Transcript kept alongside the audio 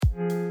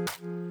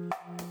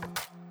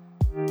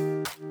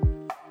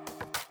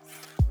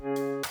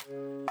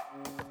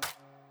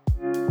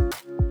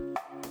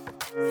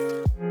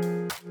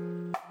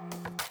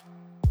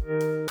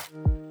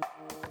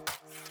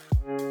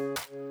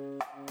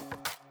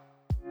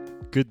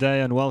Good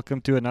day and welcome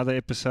to another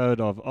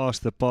episode of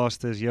Ask the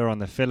Pastors here on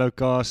the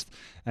Fellowcast.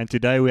 And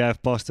today we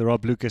have Pastor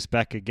Rob Lucas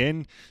back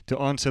again to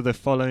answer the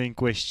following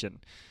question.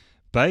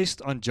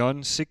 Based on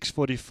John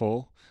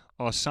 6:44,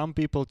 are some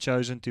people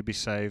chosen to be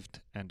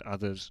saved and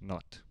others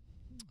not?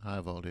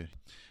 Hi, Valdir.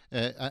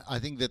 I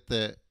think that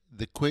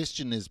the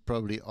question is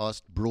probably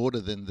asked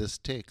broader than this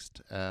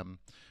text.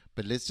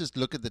 But let's just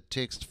look at the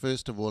text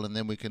first of all, and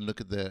then we can look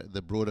at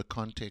the broader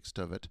context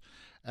of it.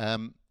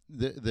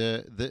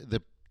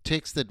 The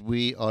text that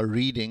we are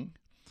reading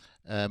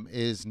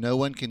is, "No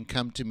one can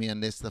come to me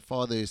unless the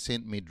Father who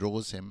sent me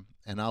draws him,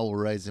 and I will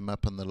raise him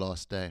up on the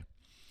last day."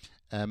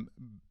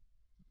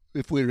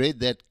 If we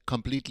read that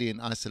completely in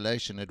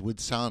isolation, it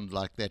would sound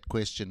like that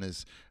question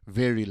is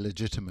very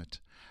legitimate.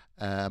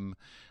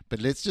 But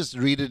let's just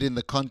read it in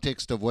the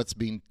context of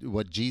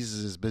what Jesus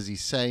is busy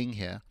saying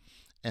here.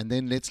 And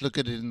then let's look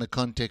at it in the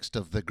context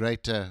of the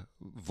greater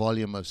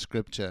volume of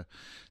Scripture.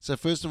 So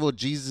first of all,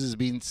 Jesus has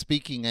been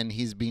speaking and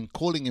he's been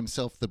calling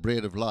himself the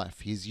bread of life.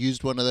 He's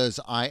used one of those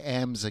I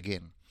ams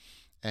again.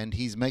 And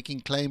he's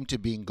making claim to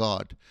being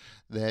God,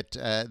 that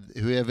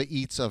whoever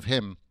eats of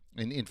him,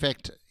 and in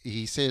fact,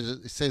 he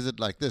says it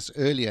like this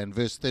earlier in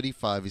verse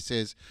 35. He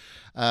says,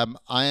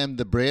 I am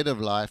the bread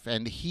of life,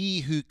 and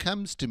he who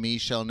comes to me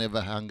shall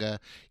never hunger.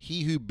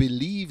 He who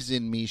believes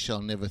in me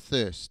shall never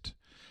thirst.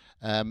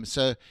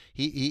 So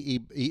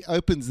he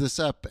opens this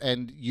up,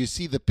 and you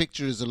see the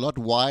picture is a lot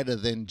wider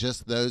than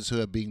just those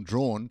who are being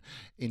drawn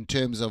in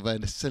terms of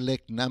a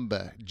select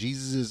number.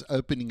 Jesus is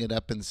opening it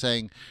up and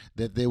saying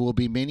that there will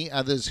be many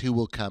others who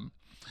will come.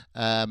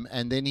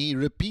 And then he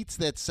repeats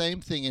that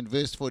same thing in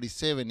verse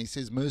 47. He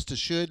says, "Most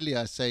assuredly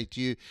I say to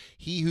you,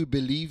 he who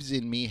believes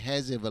in me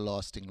has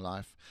everlasting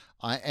life.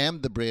 I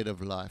am the bread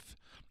of life.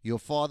 Your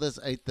fathers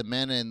ate the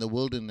manna in the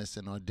wilderness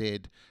and are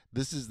dead.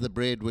 This is the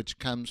bread which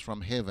comes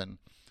from heaven,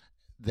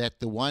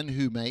 that the one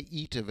who may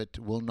eat of it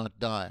will not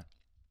die.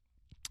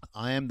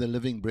 I am the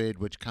living bread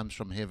which comes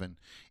from heaven.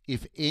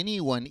 If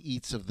anyone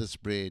eats of this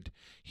bread,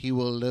 he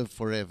will live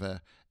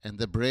forever. And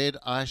the bread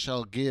I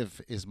shall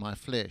give is my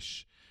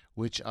flesh,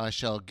 which I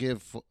shall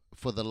give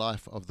for the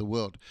life of the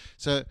world."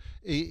 So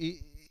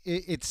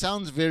it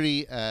sounds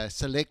very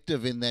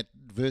selective in that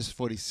verse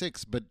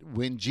 46, but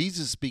when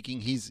Jesus is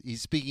speaking,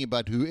 he's speaking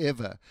about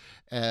whoever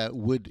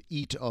would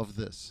eat of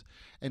this.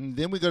 And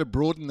then we've got to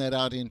broaden that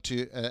out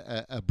into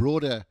a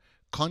broader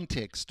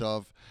context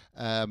of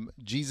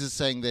Jesus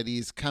saying that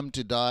he's come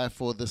to die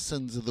for the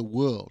sins of the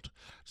world.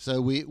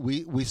 So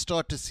we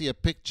start to see a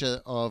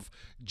picture of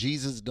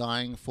Jesus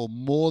dying for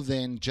more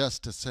than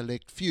just a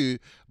select few,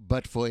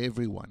 but for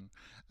everyone.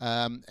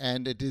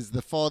 And it is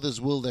the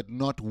Father's will that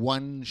not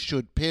one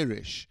should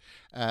perish,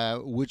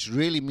 which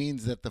really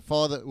means that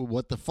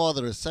what the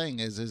Father is saying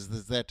is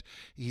that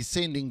he's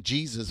sending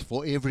Jesus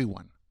for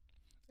everyone.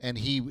 And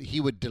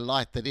he would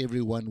delight that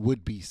everyone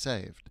would be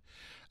saved.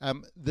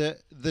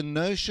 The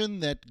notion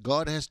that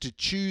God has to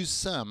choose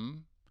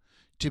some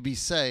to be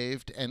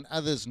saved and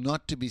others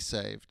not to be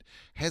saved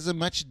has a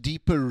much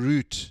deeper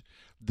root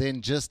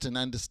than just an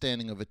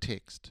understanding of a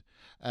text.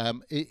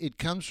 It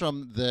comes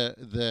from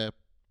the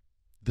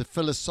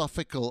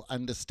philosophical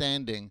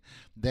understanding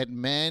that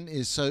man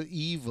is so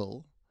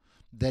evil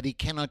that he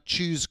cannot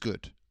choose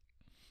good.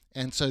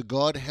 And so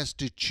God has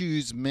to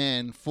choose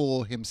man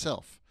for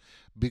himself,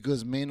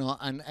 because men are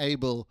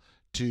unable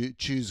to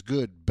choose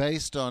good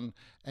based on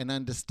an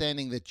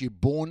understanding that you're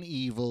born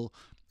evil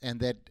and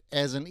that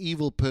as an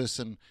evil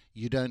person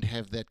you don't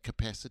have that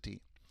capacity.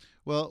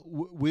 Well,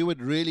 we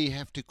would really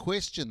have to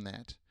question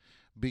that,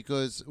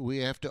 because we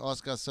have to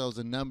ask ourselves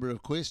a number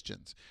of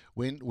questions.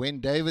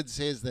 When David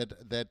says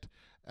that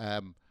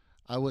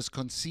I was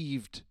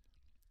conceived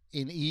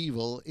in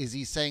evil, is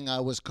he saying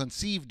I was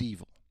conceived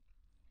evil?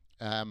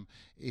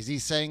 Is he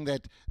saying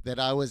that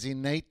I was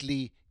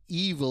innately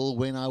evil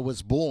when I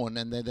was born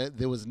and that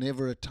there was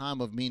never a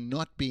time of me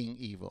not being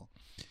evil?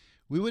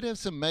 We would have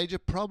some major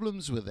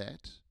problems with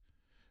that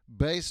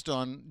based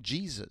on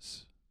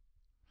Jesus.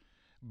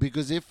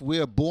 Because if we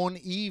are born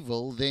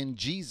evil, then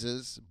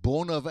Jesus,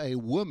 born of a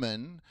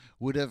woman,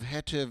 would have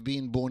had to have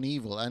been born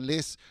evil,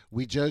 unless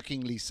we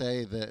jokingly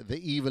say the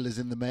evil is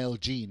in the male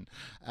gene.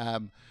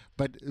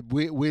 But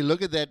we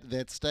look at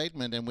that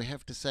statement and we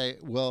have to say,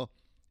 well,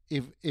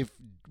 if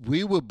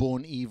we were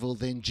born evil,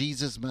 then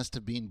Jesus must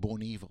have been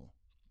born evil.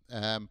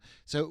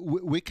 So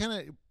we're kind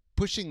of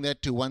pushing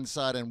that to one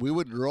side, and we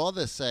would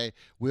rather say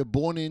we're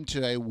born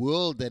into a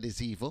world that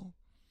is evil,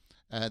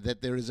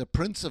 that there is a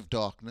prince of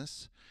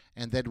darkness,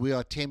 and that we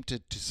are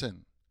tempted to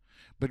sin.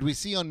 But we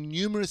see on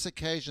numerous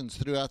occasions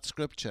throughout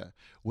Scripture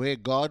where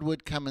God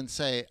would come and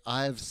say,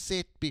 I have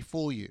set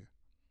before you,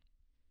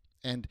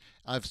 and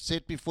I've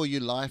set before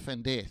you life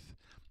and death.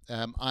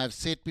 I've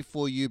set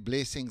before you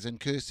blessings and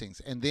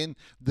cursings. And then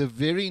the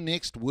very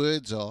next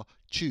words are,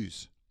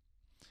 choose.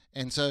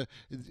 And so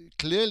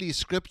clearly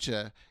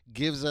Scripture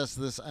gives us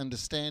this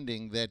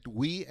understanding that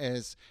we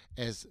as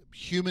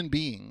human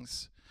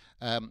beings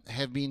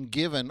have been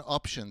given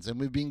options, and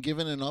we've been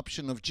given an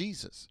option of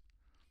Jesus.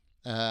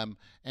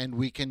 And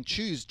we can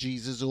choose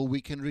Jesus or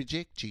we can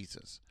reject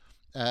Jesus.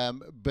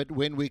 But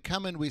when we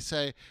come and we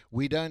say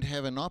we don't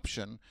have an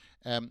option,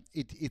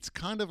 it's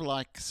kind of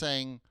like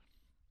saying,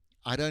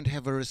 I don't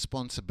have a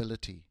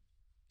responsibility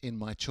in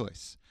my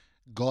choice.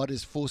 God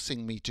is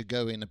forcing me to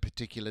go in a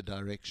particular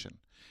direction.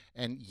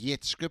 And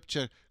yet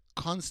Scripture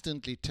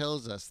constantly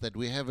tells us that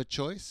we have a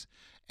choice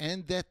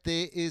and that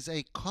there is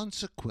a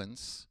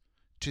consequence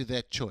to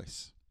that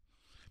choice.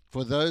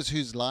 For those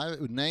whose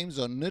names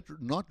are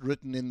not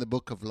written in the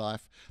book of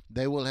life,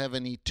 they will have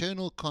an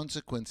eternal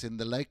consequence in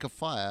the lake of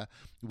fire,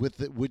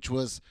 which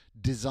was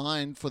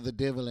designed for the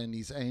devil and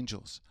his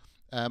angels.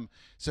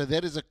 So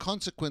that is a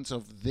consequence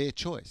of their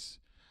choice,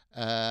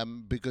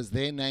 because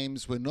their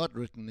names were not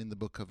written in the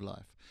book of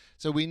life.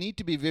 So we need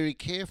to be very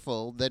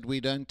careful that we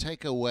don't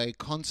take away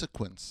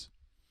consequence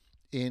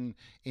in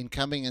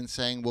coming and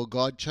saying, well,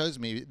 God chose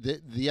me.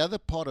 The other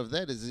part of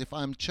that is, if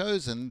I'm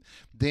chosen,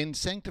 then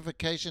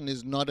sanctification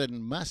is not a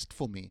must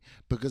for me,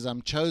 because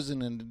I'm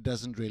chosen and it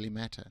doesn't really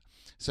matter.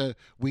 So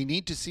we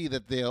need to see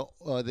that there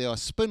are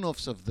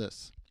spin-offs of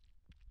this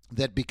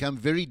that become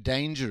very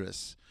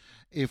dangerous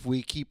if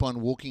we keep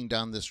on walking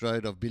down this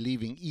road of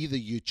believing either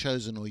you're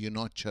chosen or you're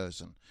not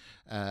chosen.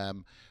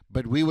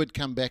 But we would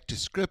come back to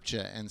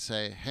Scripture and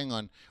say, hang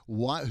on,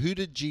 who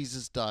did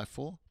Jesus die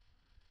for?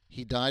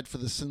 He died for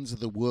the sins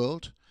of the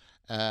world,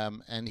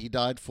 and he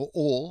died for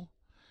all,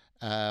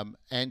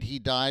 and he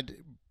died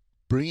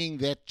bringing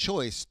that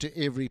choice to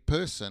every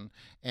person,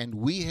 and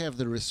we have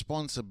the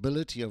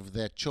responsibility of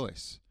that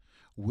choice,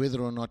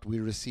 whether or not we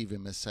receive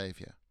him as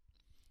Savior.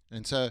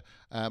 And so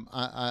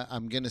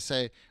I'm going to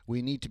say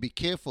we need to be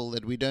careful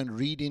that we don't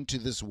read into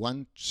this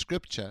one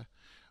Scripture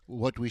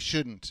what we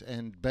shouldn't,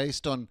 and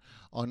based on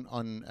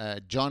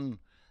John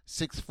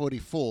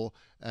 6:44,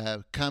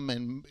 come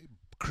and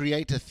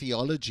create a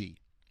theology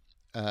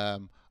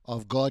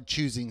of God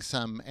choosing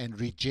some and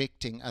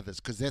rejecting others,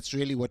 because that's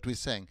really what we're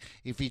saying.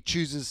 If he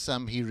chooses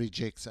some, he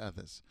rejects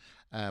others,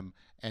 and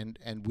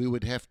we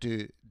would have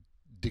to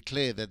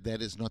declare that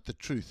that is not the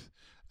truth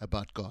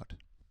about God.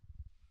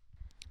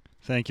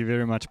 Thank you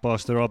very much,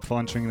 Pastor Rob, for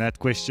answering that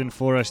question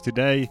for us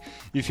today.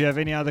 If you have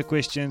any other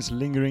questions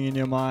lingering in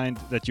your mind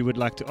that you would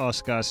like to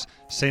ask us,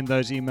 send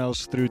those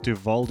emails through to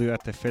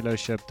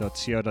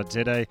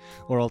valdu@thefellowship.co.za,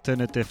 or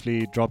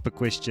alternatively, drop a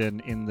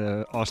question in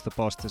the Ask the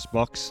Pastors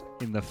box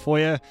in the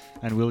foyer,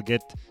 and we'll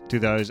get to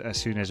those as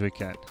soon as we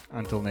can.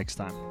 Until next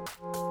time.